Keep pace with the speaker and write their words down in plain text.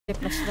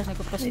Flashlight,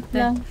 nagpa-flashlight. Wait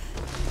lang.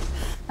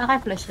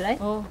 Naka-flashlight?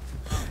 Oh.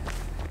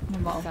 Ano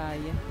ba?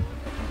 Kaya.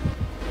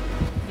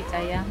 Hindi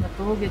kaya.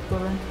 Matuhugit ko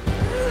rin.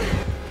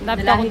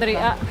 Dapat akong dari.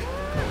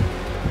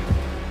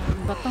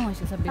 Batang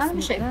siya sa bismit. Ano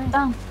siya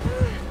itang?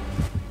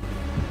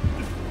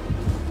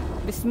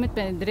 Bismit,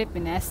 pinadrip,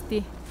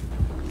 pinasti.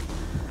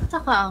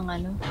 Saka ang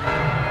ano?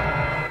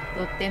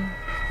 Totem.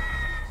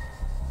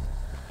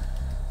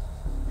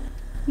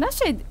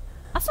 Nasa,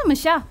 asa man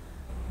siya?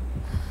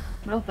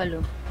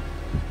 Palo.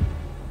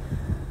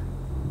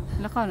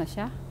 Lakaw na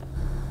siya?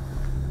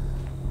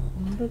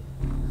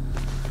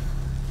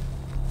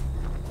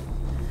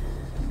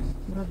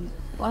 Bro,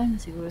 na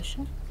siguro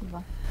siya. Diba?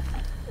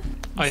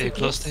 Are you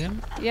close to him?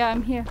 Yeah,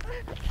 I'm here.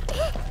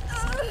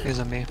 He's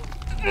on me.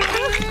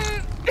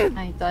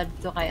 Ay,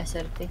 ito kaya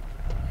serte.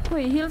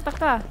 Uy, heal ta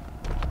ka.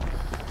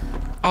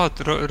 Oh,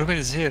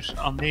 Rubelyn is here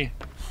on me.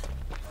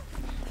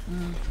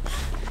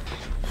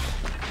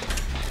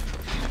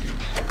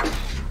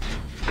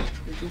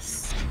 Do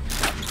this.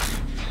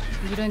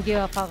 You don't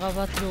give a fuck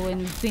about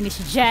Ruin. Finish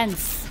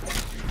Jens.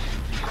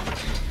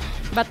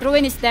 But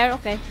Ruin is there,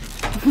 okay.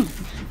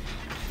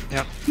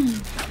 Yep.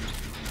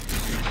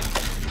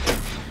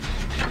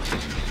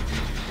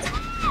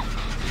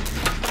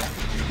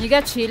 You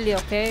got chili,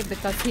 okay?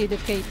 Because he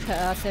educate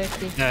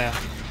 30. Yeah.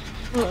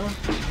 Oo.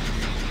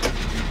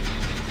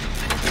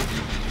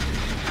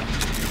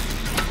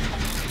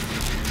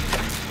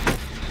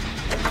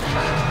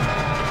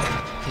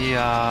 He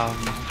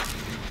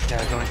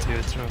going to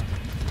you through.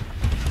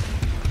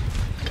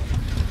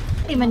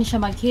 Hindi man siya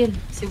mag-heal.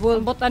 Si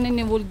Wolf. Botanin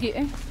ni Wulgi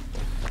eh.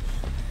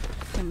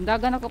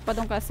 Dagan ako pa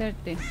doon ka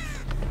serte.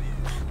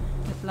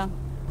 Wait lang.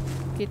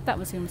 Kita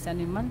ba siya mas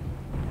animal?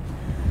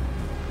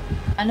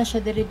 Ano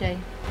siya diri day?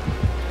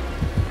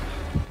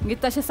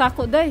 Ngita siya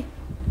sako day.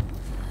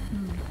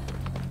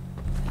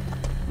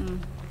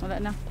 Wala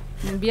na.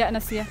 Nambiya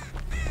na siya.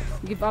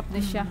 Give up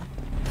na siya.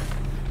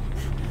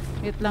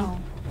 Wait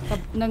lang.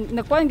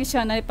 Nagkuhan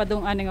siya na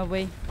ipadong aning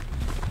away.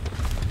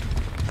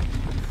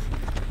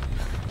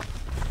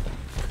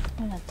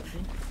 Wala to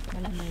rin.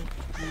 Wala na yun.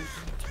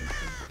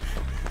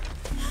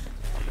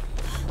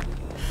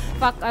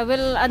 Fuck, I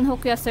will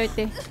unhook you,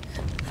 Serte.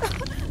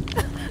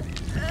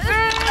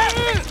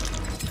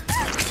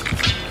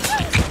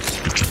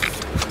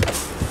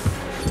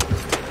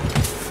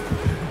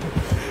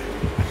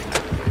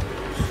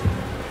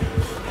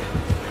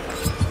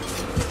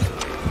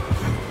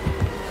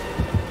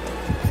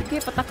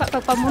 Sige, pataka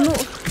kag pamuno.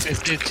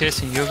 Is it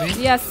chasing you, me?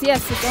 Yes,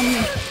 it's on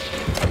me.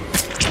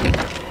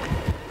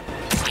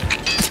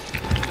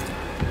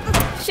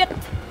 Shit!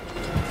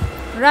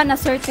 Run,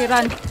 Serte,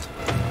 run.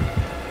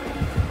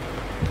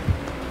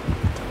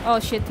 Oh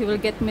shit, he will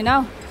get me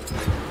now.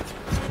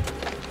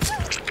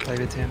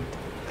 Target him.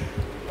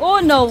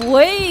 Oh no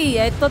way!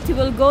 I thought he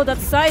will go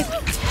that side.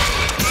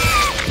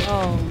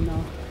 Oh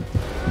no.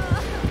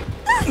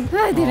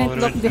 I didn't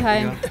look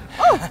behind.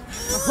 Oh! A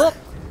hook!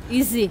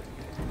 Easy.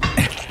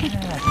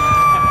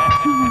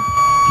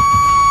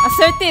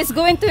 Asserti is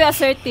going to you,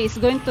 Asserti is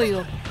going to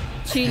you.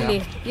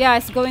 Chili. Yeah,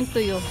 it's going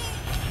to you.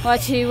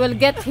 Watch, he will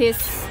get his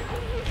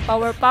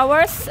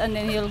powers and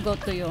then he'll go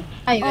to you.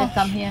 Ay, will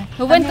come here.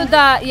 He went to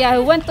the he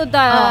went to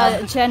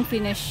the gen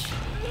finish.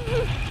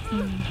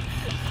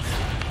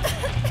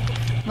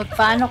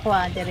 Magpaano ko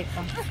direct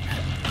ko.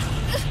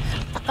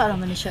 Takara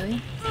man siya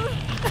eh.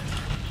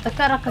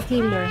 Takara ka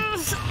killer.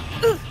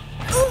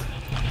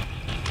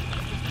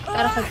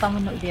 Takara ka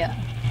pamuno dia.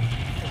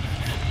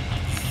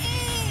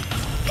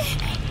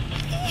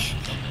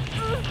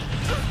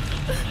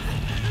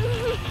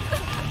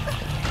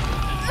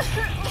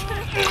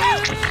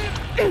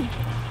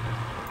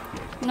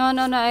 No,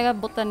 I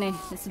got button eh.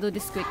 Let's do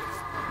this quick.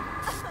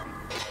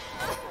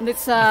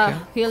 Let's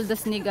heal the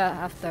sniga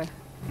after.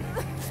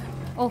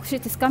 Oh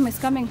shit, it's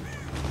coming.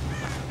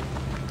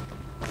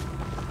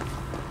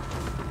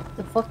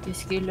 The fuck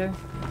this killer?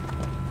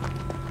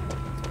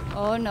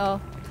 Oh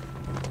no.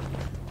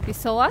 He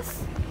saw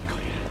us?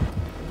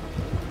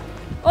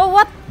 Oh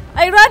what?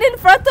 I ran in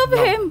front of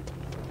him!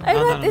 I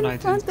ran in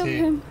front of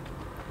him.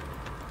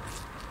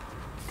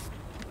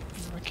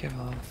 Okay,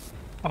 well.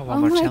 Oh,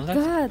 one more challenge? Oh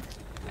my god.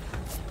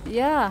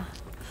 Yeah.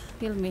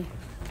 Kill me.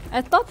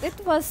 I thought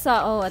it was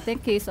I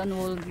think he's on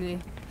Wolgi.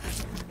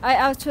 I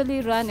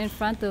actually ran in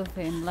front of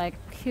him. Like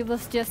he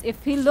was just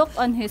if he looked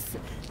on his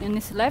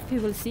left he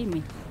will see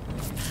me.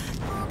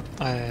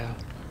 Yeah.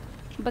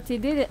 But he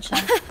did it.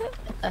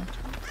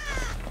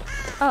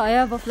 Oh, I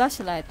have a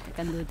flashlight. I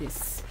can do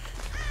this.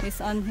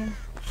 He's on him.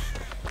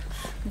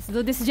 Let's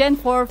do this gen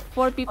for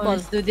 4 people. Oh,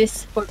 let's do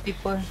this for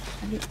people.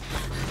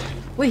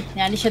 Uy,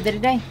 nani siya diri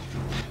day.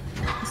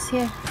 He's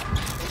here.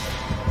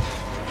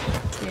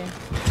 Here.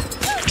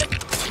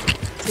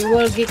 Si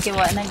Wolgi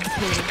kiwa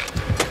nag-heal.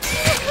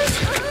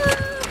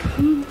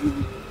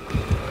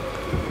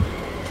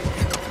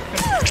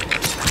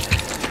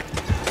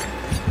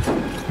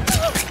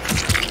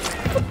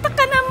 Puta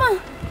ka naman!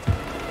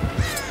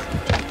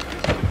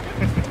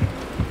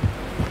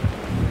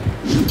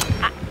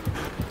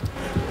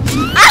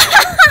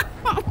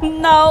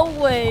 No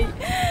way!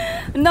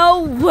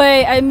 No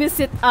way! I missed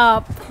it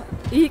up.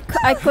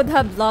 I could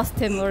have lost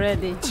him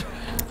already.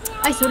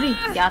 Ay, sorry.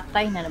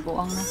 Yatay na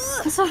nabuang na.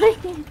 Sorry.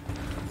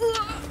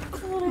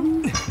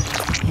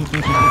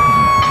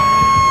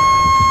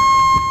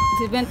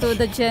 He went to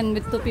the gen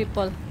with 2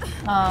 people.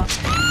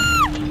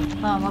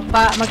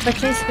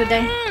 Magpa-chase ko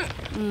dahil.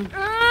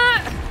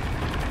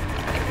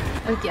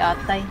 Ay,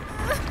 yatay.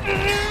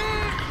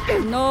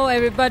 No,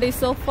 everybody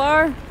so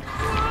far.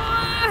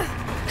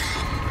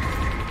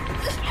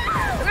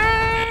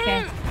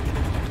 Okay.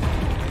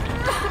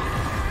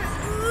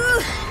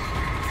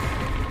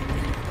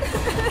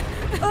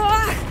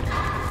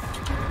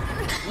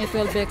 It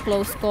will be a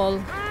close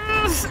call.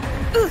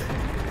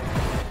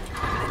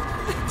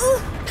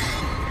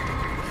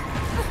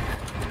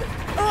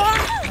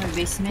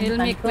 Basement. Heal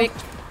me quick.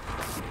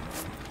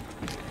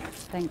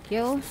 Thank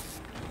you.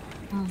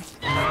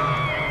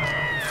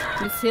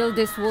 Let's heal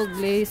this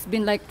Woogly. He's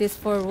been like this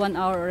for 1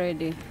 hour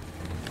already.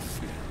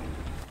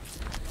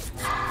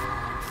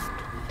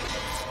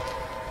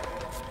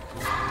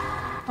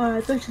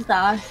 Ito sa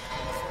taas.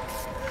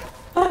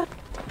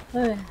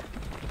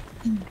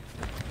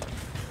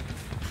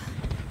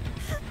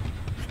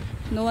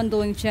 No one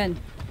doing gen.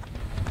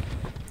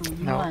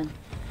 No.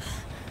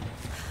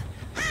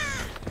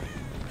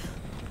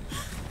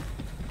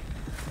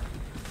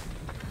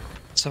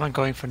 Someone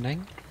going for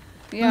Ning?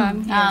 Yeah,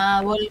 I'm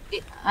here. Well,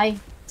 ay,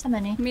 sama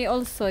ni? Me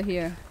also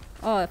here.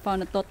 Oh, I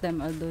found a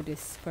totem. I'll do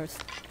this first.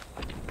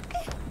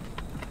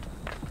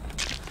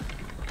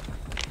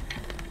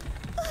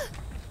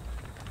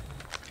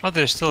 Oh,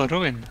 there's still a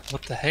ruin.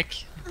 What the heck?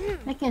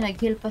 Ay,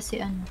 nag-heal pa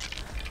si ano.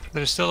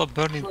 There's still a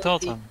burning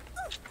totem.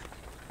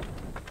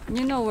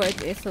 You know where it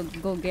is, so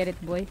go get it,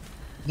 boy.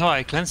 No,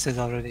 I cleansed it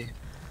already.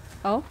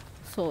 Oh,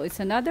 so it's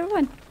another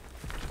one.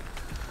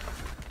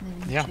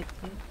 Yeah.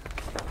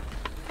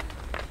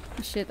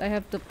 Shit, I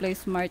have to play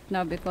smart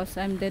now because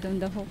I'm dead on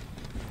the hook.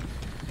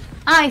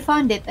 I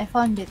found it.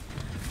 Found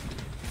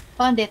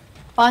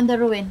the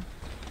ruin.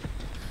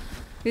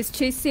 He's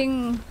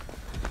chasing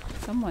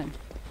someone.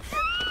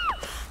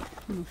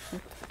 Oh,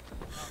 shit.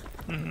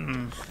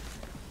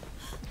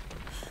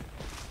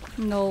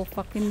 No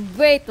fucking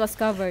wait, was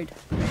covered.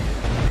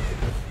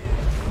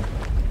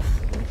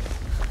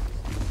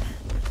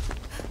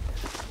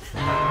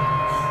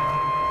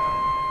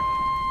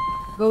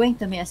 Going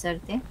to me,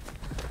 Aserte.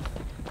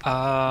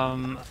 I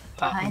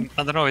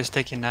don't know, he's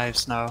taking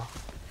knives now.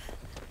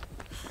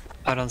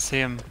 I don't see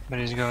him, but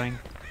he's going.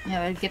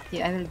 Yeah, I will get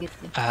you.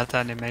 I had the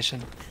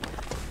animation.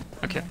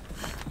 Okay.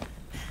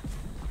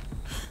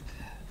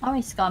 Oh,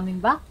 he's coming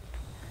back.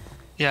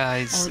 Yeah,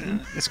 he's Oh,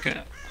 it's good.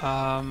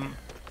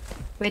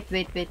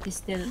 Wait, he's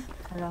still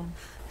around.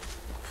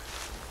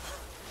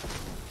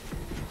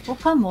 Oh,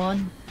 come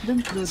on.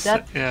 Don't do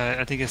that. Yeah,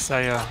 I think it's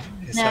Saya.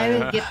 Nah, I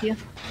will get you.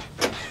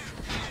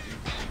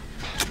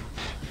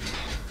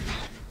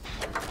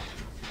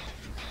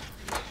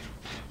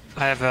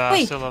 I have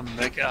Wait. still a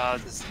big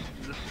this,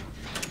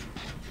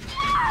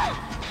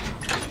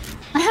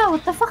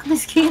 What the fuck,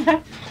 this killer?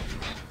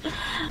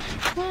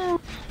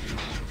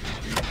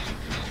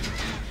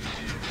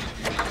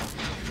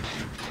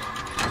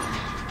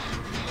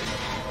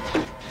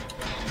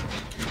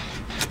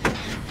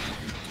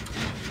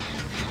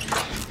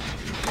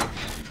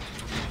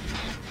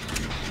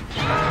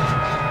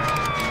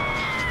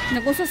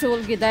 Nagusto si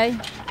Wolgiday.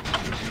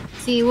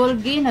 Si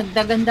Wolgi,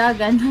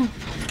 nagdagan-dagan.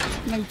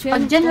 Nag-gen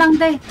Pag dyan ko. lang,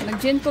 day.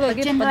 Nag-gen ko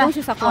lagi. Pag-gen Padong ba?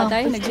 siya sa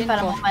kwaday. Oh, Nag-gen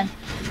para ko. maman.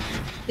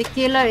 The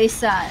killer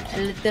is a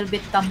little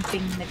bit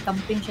camping.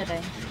 Nag-camping siya,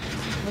 day.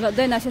 Wala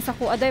day na siya sa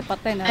kuwaday.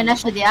 Patay na. Ay, na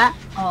siya diya?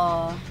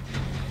 Oh.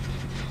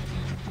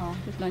 Oh.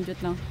 Jut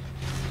lang.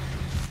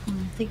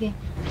 Sige.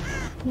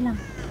 Sige lang.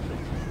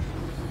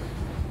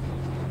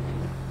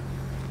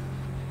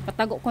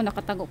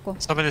 Nakatago ko.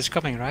 someone is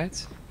coming, right?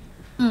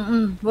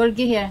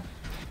 Wolgi here.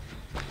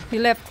 He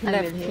left.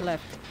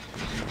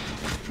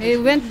 He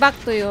went back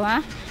to you,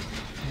 ha?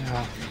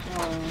 Yeah.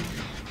 Oh.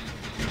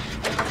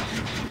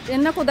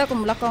 Yan na ko da kung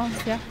mulakaw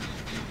siya.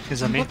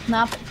 Is that me?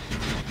 Nap.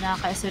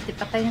 Nakaka-aserte.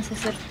 Patay na sa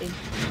aserte.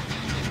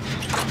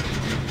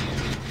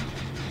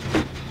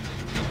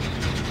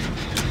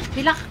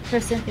 Pila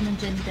percent yung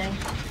dyan, day?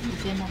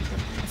 Dyan natin.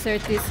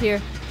 30 is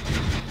here.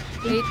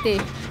 80.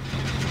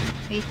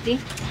 80?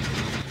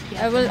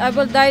 I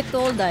will die to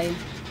all die.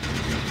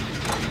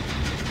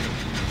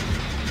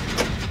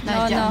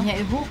 Nadyan niya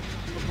iho.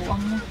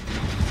 Bubuang mo.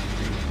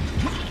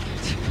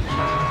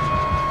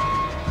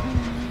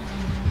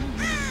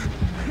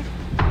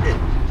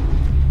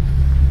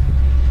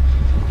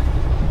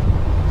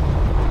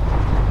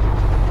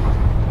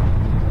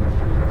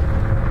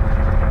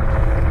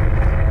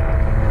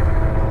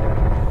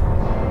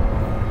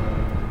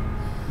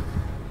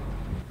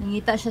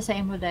 Nangita siya sa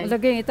imo, day.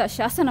 Lagay ita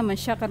siya. Asa naman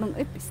siya karon?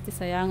 Ay, piste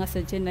sayang nga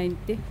sa Gen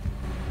 90.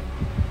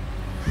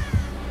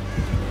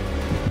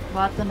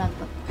 Bato na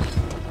to.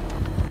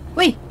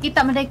 Uy!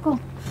 Kita mo, day ko.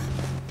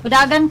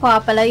 Udagan ko, ha.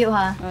 Palayo,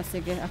 ha. Ah,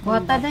 sige. Ako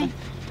Buhata, ang day.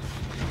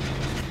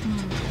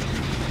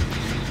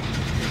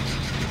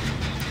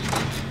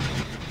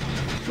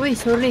 Uy,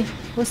 sorry.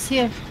 Who's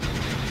here?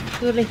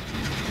 Sorry.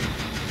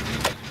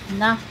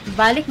 Na,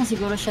 balik na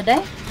siguro siya,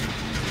 day.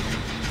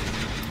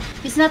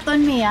 He's not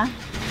on me, ah.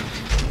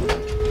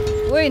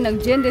 Uy,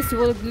 nag-gen din si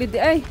Wolgley di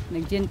ay.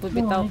 Nag-gen po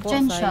bitaw po,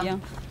 nag-gen siya.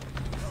 sayang.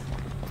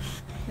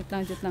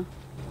 Jut lang.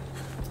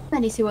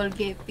 Nani si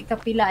Wolge,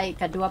 kapila ay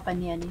kadua pa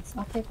niya ni.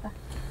 Okay pa.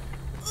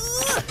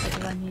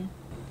 Kadua niya.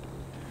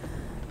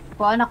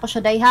 Kuhaan ako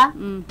siya, day, ha?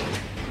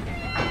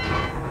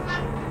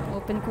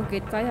 Open ko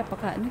gate kaya pa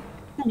ka, ano?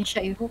 Nani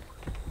siya i-hook.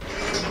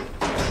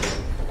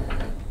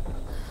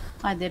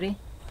 Ah, diri.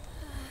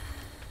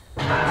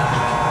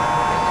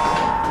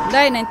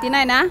 Day,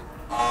 99 ha?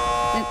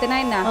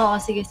 99 na. Oo,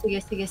 sige.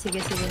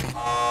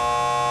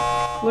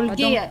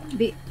 Wolge,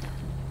 di.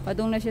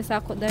 Padung na siya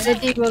sa ako, day.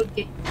 Ready,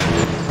 Wolge.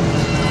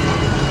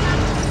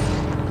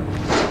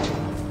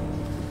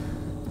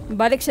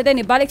 Balik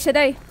siya,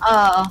 day.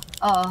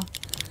 Oo.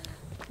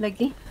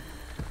 Lagi.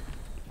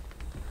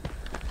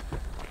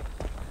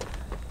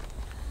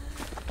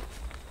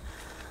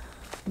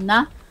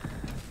 Na?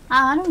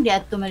 Anong di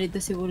ato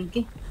dito si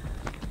Wolge?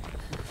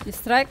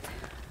 Distract.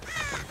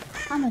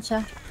 Ano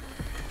siya?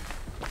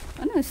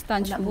 Ano yung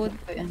stanch wood?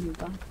 Ano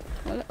ba?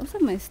 Wala,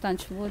 saan may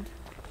stanch wood?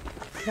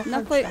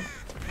 Lakad Nakoy. siya.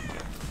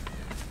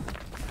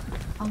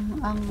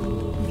 Ang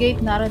gate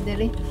nara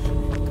diri.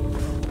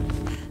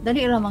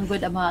 Dali ra man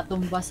good ang mga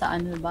tumba sa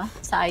ano ba?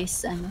 Sa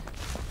ice ano.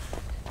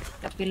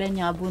 Kapila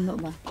niya buno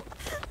ba?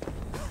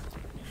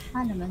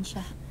 Naman siya.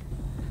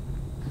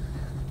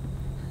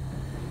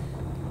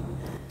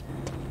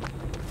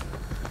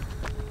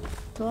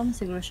 Tuwa mo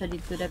siguro siya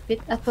dito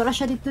dapit. At tura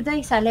siya dito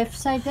day sa left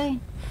side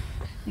day.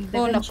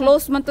 Oh,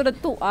 na-close man to na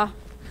to ah.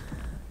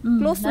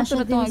 Close na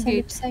to na to ang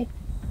gate. Side.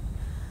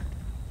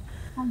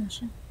 Ano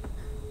siya?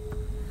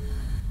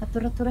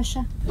 Atura-tura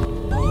siya.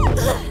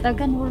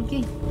 Dagan,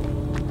 Wolge.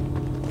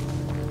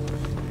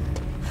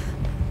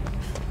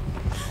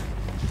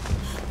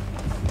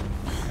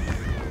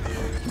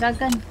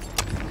 Dagan.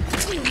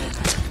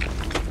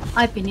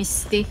 Ay,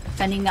 piniste.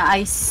 Kaning nga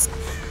ice.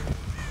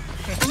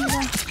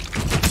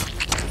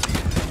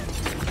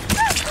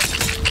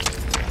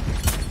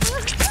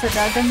 Sa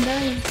dagan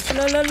dahil.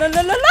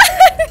 La.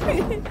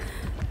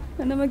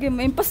 Ano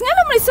mag-impas nga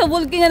naman sa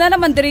Wolge nga na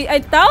naman diri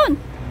ay town.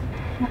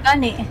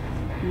 Makani.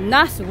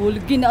 Na, sa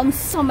Wolge na ang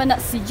sama na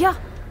siya.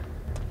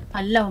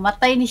 Hala,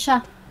 matay ni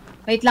siya.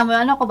 Wait lang,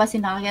 ano ko ba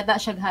sinakakita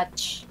siya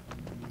hatch?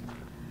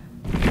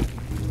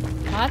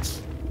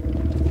 Hatch?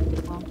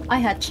 Ay,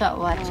 hatch siya.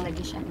 Watch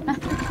lagi siya.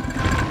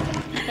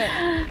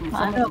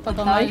 Ano,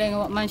 pagkamaling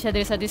man siya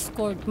diri sa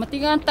Discord.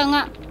 Matingan ta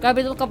nga.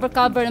 Grabe ito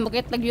cover na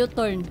mag-get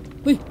nag-U-turn.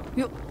 Huy!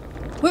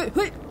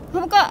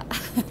 Ano ka?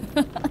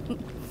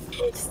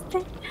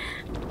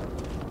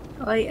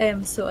 I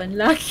am so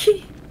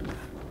unlucky.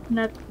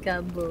 Not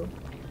Gabo.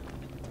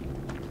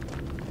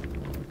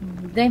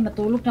 Day,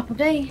 matulog na ko,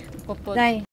 day. Popod. Day.